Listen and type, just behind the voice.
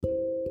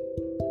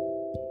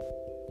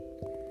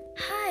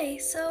Hi,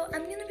 so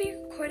I'm going to be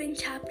recording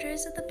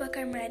chapters of the book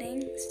I'm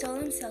writing,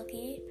 Stolen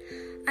Selkie.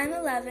 I'm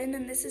 11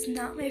 and this is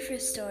not my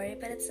first story,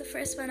 but it's the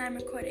first one I'm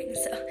recording,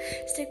 so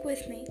stick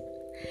with me.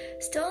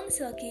 Stolen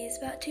Selkie is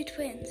about two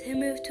twins who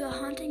move to a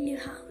haunting new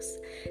house.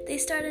 They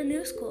start a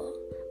new school,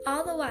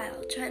 all the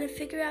while trying to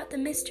figure out the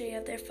mystery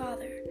of their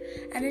father,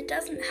 and it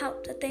doesn't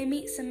help that they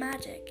meet some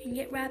magic and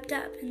get wrapped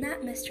up in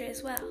that mystery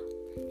as well.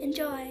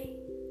 Enjoy!